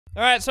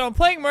All right, so I'm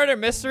playing Murder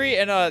Mystery,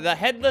 and the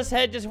headless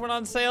head just went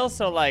on sale.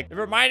 So, like, it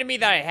reminded me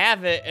that I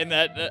have it and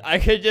that I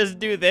could just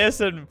do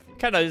this and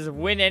kind of just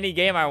win any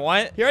game I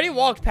want. He already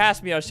walked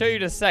past me. I'll show you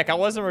in a sec. I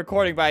wasn't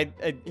recording, but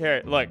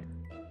here, look.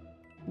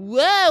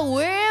 Whoa,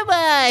 where am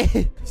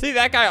I? See,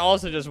 that guy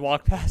also just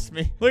walked past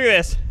me. Look at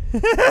this. he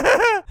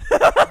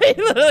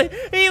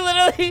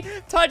literally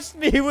touched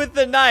me with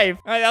the knife.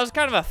 All right, that was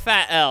kind of a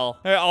fat L.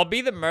 All right, I'll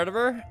be the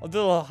murderer. I'll do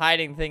a little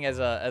hiding thing as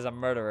a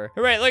murderer.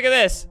 All right, look at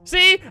this.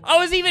 See, I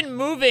was even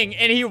moving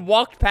and he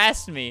walked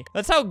past me.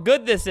 That's how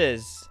good this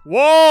is.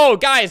 Whoa,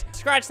 guys,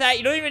 scratch that.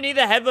 You don't even need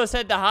the headless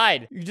head to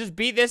hide. You just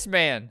beat this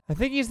man. I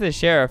think he's the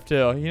sheriff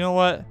too. You know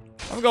what?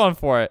 I'm going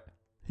for it.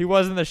 He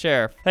wasn't the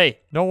sheriff. Hey,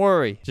 don't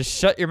worry. Just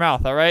shut your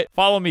mouth, all right?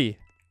 Follow me.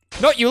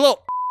 No, you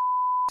little...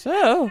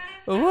 So,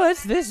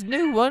 what's this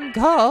new one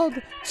called?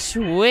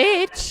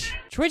 Twitch?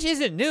 Twitch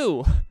isn't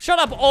new. Shut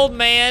up, old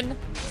man.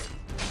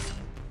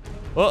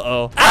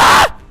 Uh-oh.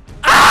 Ah!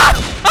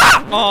 Ah! Ah!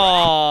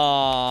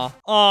 Aww.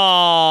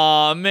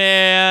 Aw,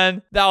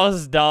 man. That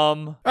was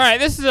dumb. All right,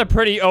 this is a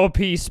pretty OP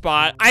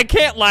spot. I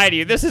can't lie to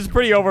you. This is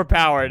pretty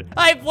overpowered.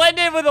 I blend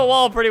in with the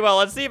wall pretty well.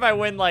 Let's see if I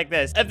win like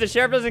this. If the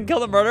sheriff doesn't kill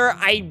the murderer,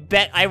 I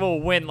bet I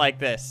will win like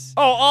this.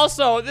 Oh,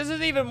 also, this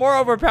is even more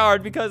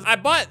overpowered because I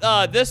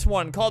bought this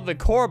one called the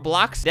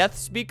korblox death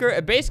speaker.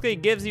 It basically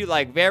gives you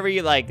like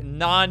very like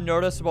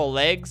non-noticeable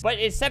legs, but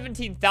it's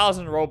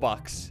 17,000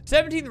 robux.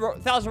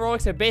 17,000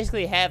 robux that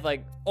basically have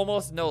like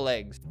almost no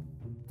legs.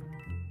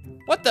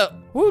 What the?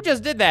 Who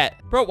just did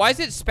that? Bro, why is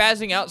it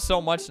spazzing out so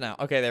much now?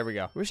 Okay, there we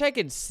go. Wish I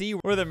could see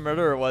where the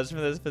murderer was from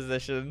this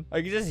position.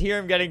 I can just hear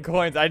him getting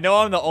coins. I know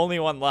I'm the only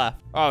one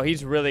left. Oh,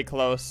 he's really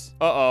close.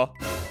 Uh-oh.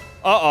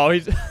 Uh-oh,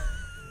 he's...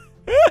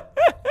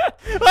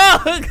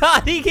 Oh,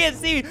 God, he can't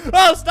see me.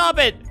 Oh, stop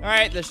it. All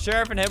right, the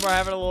sheriff and him are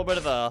having a little bit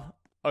of a...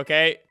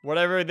 Okay,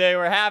 whatever they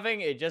were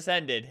having, it just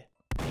ended.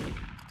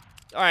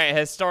 All right, it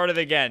has started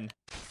again.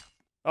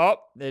 Oh,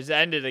 it's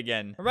ended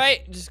again. All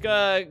right, just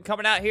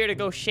coming out here to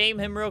go shame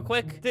him real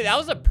quick. Dude, that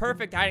was a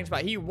perfect hiding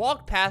spot. He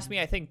walked past me,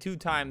 I think, 2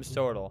 times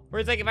total.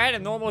 Whereas, like, if I had a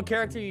normal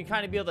character, you'd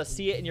kind of be able to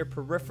see it in your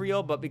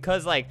peripheral. But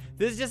because, like,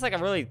 this is just, like, a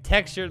really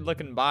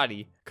textured-looking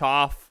body.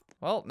 Cough.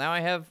 Well, now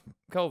I have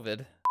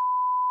COVID.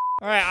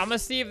 All right, I'm gonna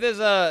see if there's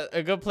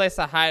a good place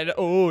to hide.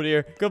 Oh,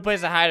 dear. Good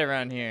place to hide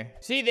around here.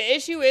 See, the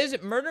issue is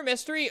Murder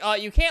Mystery,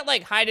 you can't,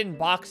 like, hide in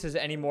boxes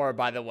anymore,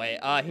 by the way.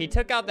 He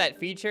took out that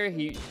feature.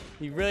 He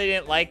really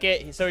didn't like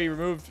it, so he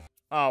removed...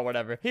 Oh,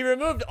 whatever. He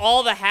removed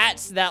all the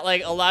hats that,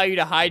 like, allow you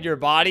to hide your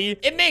body.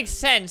 It makes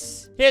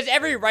sense. He has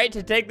every right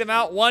to take them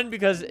out. 1,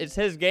 because it's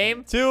his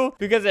game. 2,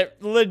 because it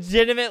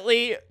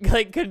legitimately,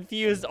 like,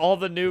 confused all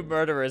the new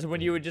murderers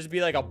when you would just be,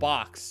 like, a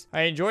box.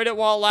 I enjoyed it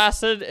while it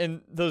lasted,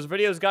 and those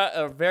videos got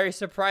a very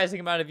surprising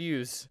amount of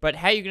views. But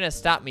how are you gonna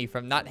stop me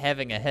from not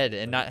having a head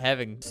and not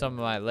having some of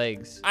my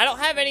legs? I don't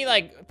have any,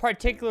 like,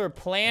 particular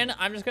plan.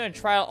 I'm just gonna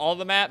try out all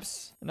the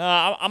maps. No,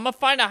 I'm gonna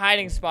find a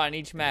hiding spot in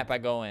each map I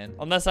go in.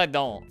 Unless I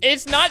don't.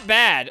 It's not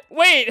bad.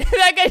 Wait,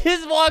 that guy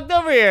just walked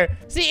over here.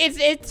 See,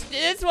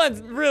 this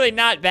one's really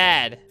not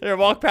bad. Here,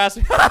 walk past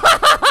me.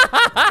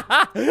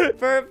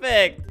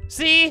 Perfect.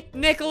 See,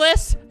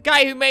 Nicholas,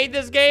 guy who made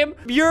this game,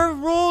 your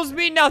rules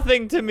mean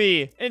nothing to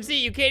me. And see,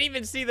 you can't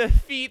even see the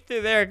feet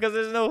through there because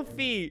there's no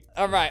feet.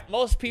 All right,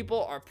 most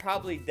people are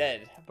probably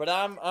dead. But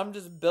I'm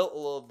just built a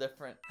little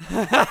different.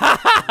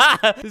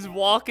 His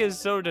walk is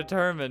so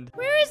determined.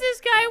 Where is this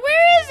guy?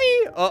 Where is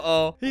he?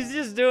 Uh-oh. He's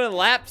just doing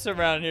laps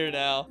around here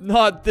now.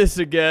 Not this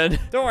again.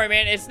 Don't worry,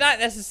 man. It's not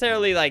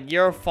necessarily, like,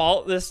 your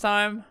fault this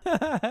time.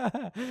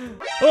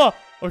 Oh,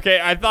 okay.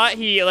 I thought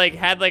he, like,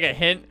 had, like, a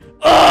hint.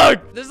 Ugh!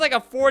 There's, like, a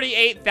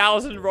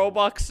 48,000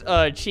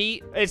 Robux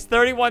cheat. It's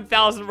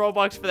 31,000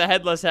 Robux for the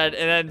headless head,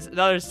 and then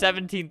another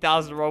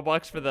 17,000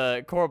 Robux for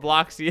the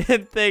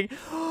korbloxian thing.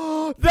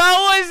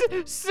 That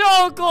was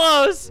so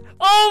close.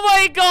 Oh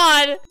my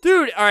god.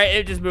 Dude, all right,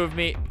 it just moved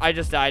me. I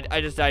just died.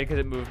 I just died because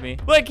it moved me.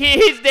 Look,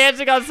 he's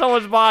dancing on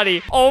someone's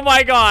body. Oh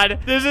my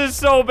god. This is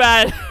so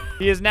bad.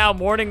 He is now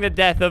mourning the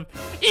death of...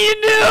 You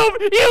noob!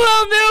 You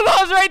little noob! I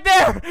was right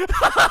there!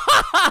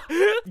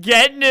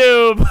 Get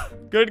noob!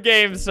 Good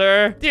game,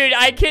 sir. Dude,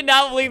 I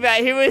cannot believe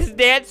that. He was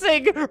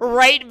dancing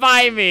right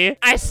by me.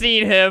 I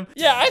seen him.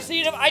 Yeah, I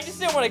seen him. I just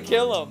didn't want to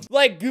kill him.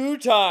 Like goo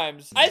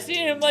times. I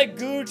seen him like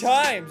goo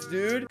times,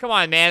 dude. Come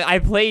on, man. I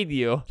played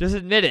you. Just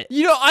admit it.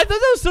 You know, I thought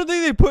that was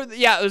something they put...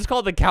 Yeah, it was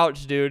called the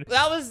couch, dude.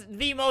 That was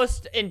the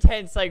most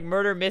intense, like,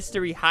 murder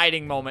mystery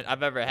hiding moment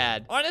I've ever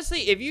had.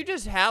 Honestly, if you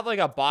just have, like,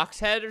 a box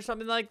head or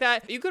something like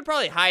that, you could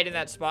probably hide in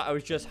that spot I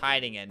was just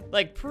hiding in.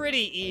 Like,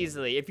 pretty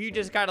easily. If you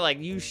just kind of, like,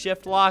 use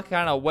shift lock,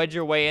 kind of wedge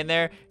your way in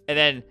there, and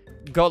then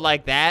go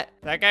like that.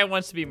 That guy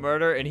wants to be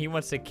murder, and he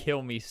wants to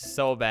kill me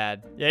so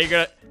bad. Yeah, you're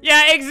gonna...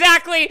 Yeah,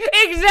 exactly!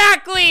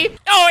 Exactly!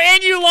 Oh,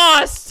 and you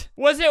lost!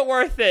 Was it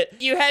worth it?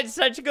 You had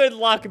such good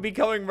luck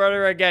becoming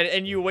murder again,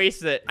 and you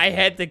wasted it. I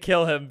had to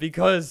kill him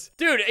because...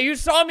 Dude, you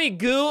saw me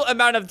goo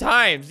amount of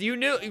times. You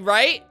knew,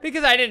 right?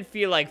 Because I didn't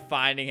feel like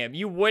finding him.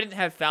 You wouldn't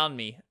have found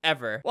me.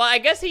 ever. Well, I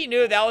guess he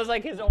knew that was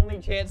like his only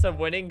chance of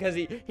winning because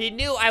he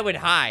knew I would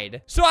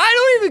hide. So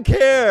I don't even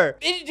care.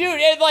 Dude,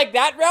 in like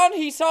that round,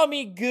 he saw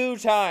me goo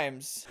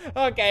times.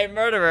 Okay,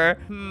 murderer.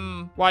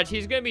 Watch,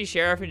 he's gonna be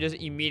sheriff and just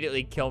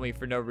immediately kill me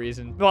for no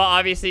reason. Well,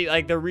 obviously,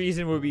 like the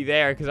reason would be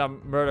there because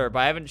I'm murderer, but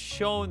I haven't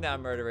shown that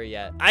I'm murderer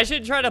yet. I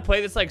should try to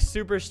play this like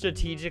super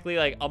strategically,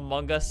 like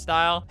Among Us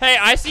style. Hey,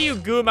 I see you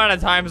goo amount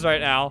of times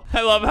right now.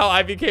 I love how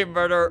I became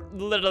murderer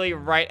literally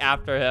right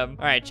after him.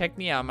 All right, check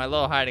me out, my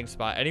little hiding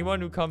spot.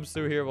 Anyone who comes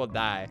through here will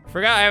die.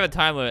 Forgot I have a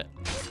time limit.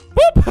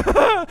 Boop!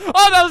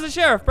 Oh, that was the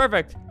sheriff.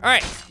 Perfect. All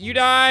right, you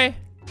die.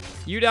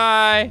 You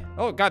die.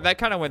 Oh, God, that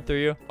kind of went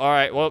through you. All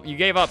right, well, you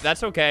gave up.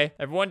 That's okay.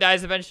 Everyone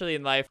dies eventually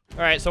in life. All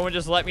right, someone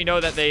just let me know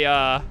that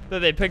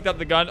they picked up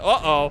the gun.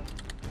 Uh-oh.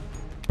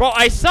 Bro,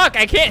 I suck.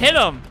 I can't hit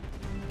him.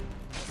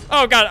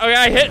 Oh, God. Okay,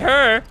 I hit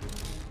her.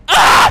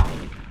 Ah!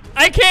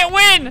 I can't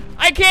win.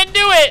 I can't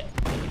do it.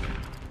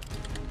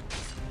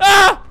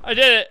 Ah! I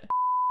did it.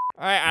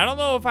 All right, I don't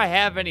know if I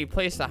have any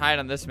place to hide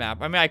on this map.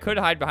 I mean, I could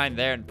hide behind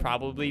there and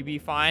probably be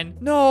fine.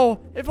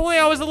 No, if only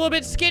I was a little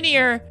bit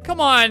skinnier.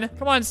 Come on,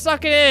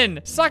 suck it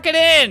in. Suck it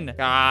in.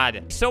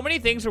 God, so many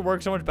things would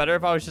work so much better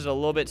if I was just a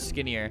little bit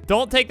skinnier.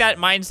 Don't take that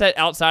mindset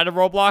outside of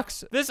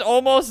Roblox. This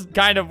almost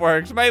kind of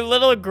works. My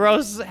little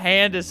gross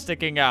hand is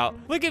sticking out.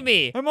 Look at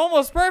me. I'm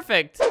almost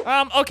perfect.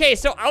 Okay,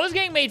 so I was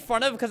getting made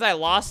fun of because I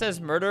lost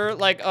as murder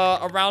like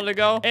a round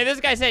ago. And this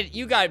guy said,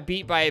 you got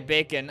beat by a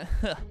bacon.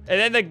 And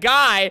then the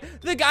guy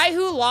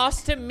who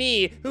lost to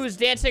me, who was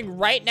dancing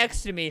right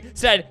next to me,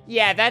 said,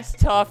 yeah, that's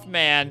tough,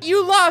 man.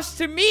 You lost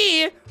to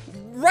me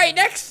right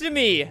next to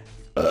me.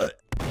 Oh,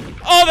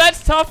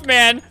 that's tough,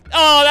 man.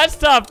 Oh, that's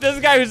tough.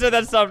 This guy who said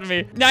that's tough to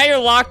me. Now you're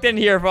locked in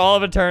here for all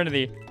of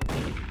eternity.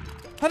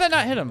 How'd that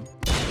not hit him?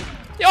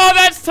 Oh,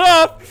 that's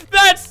tough.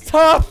 That's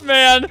tough,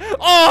 man.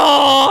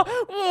 Oh.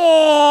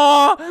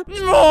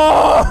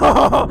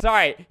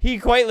 Sorry, he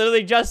quite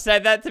literally just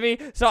said that to me,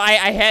 so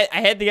I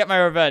had to get my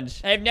revenge.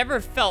 I've never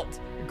felt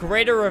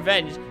greater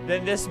revenge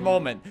than this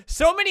moment.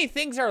 So many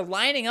things are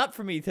lining up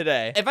for me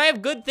today. If I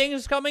have good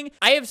things coming,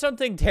 I have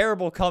something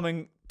terrible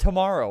coming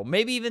tomorrow.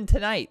 Maybe even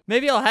tonight.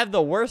 Maybe I'll have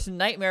the worst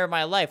nightmare of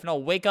my life and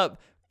I'll wake up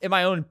in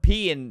my own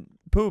pee and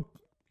poop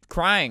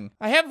crying.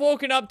 I have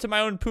woken up to my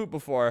own poop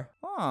before.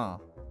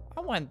 Oh, I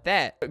want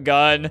that.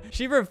 Gun.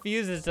 She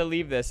refuses to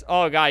leave this.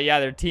 Oh, God. Yeah,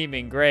 they're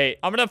teaming. Great.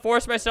 I'm going to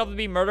force myself to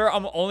be murderer.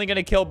 I'm only going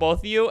to kill both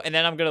of you, and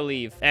then I'm going to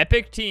leave.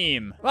 Epic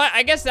team. Well,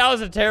 I guess that was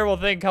a terrible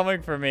thing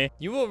coming from me.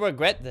 You will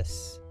regret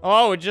this.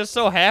 Oh, it just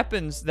so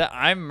happens that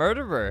I'm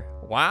murderer.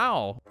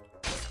 Wow.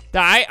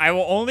 I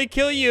will only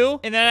kill you,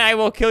 and then I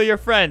will kill your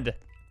friend.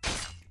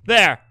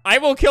 There. I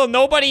will kill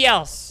nobody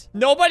else.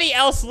 Nobody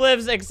else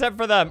lives except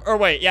for them. Or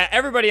wait, yeah,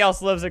 everybody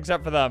else lives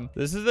except for them.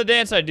 This is the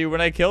dance I do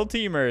when I kill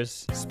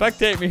teamers.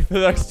 Spectate me for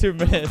the next 2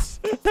 minutes.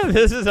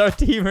 This is our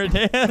teamer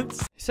dance.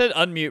 He said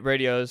unmute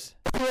radios.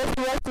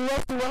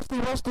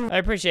 I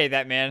appreciate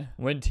that, man.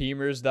 When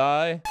teamers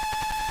die.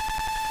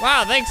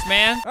 Wow, thanks,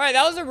 man. All right,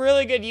 that was a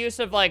really good use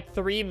of like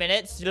 3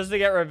 minutes just to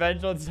get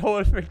revenge on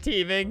someone for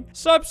teaming.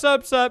 Sup.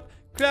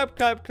 Clap,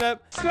 clap,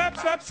 clap. Slap,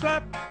 slap,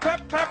 slap.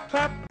 Clap, clap,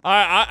 clap. All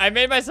right, I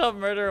made myself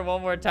murderer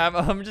one more time.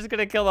 I'm just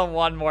gonna kill him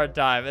one more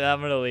time, and then I'm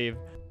gonna leave.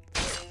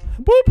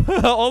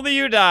 Boop. Only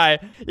you die.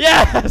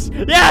 Yes.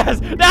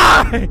 Yes.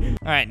 Die.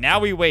 All right, now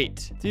we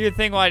wait. Do your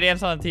thing while I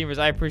dance on the teamers.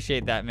 I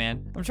appreciate that,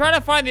 man. I'm trying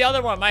to find the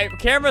other one. My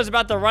camera's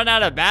about to run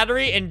out of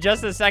battery in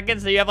just a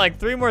second, so you have like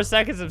 3 more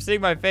seconds of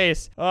seeing my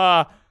face.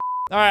 All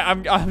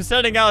right, I'm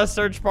sending out a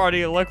search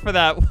party to look for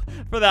that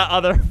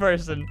other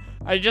person.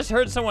 I just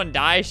heard someone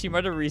die. She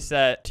might have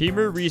reset.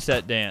 Teamer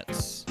reset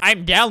dance.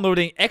 I'm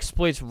downloading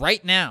exploits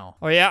right now.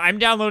 Oh yeah, I'm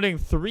downloading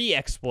 3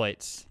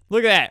 exploits.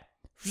 Look at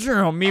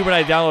that. Me when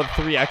I download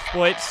 3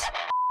 exploits.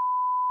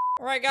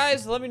 All right,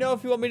 guys, let me know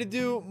if you want me to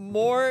do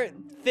more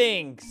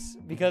things,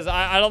 because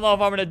I don't know if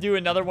I'm gonna do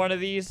another one of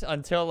these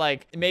until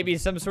like maybe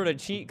some sort of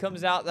cheat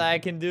comes out that I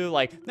can do,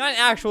 like not an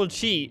actual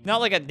cheat,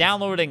 not like a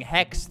downloading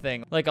hex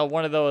thing, like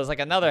one of those,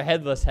 like another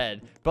headless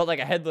head, but like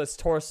a headless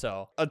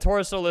torso, a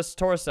torso-less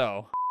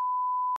torso.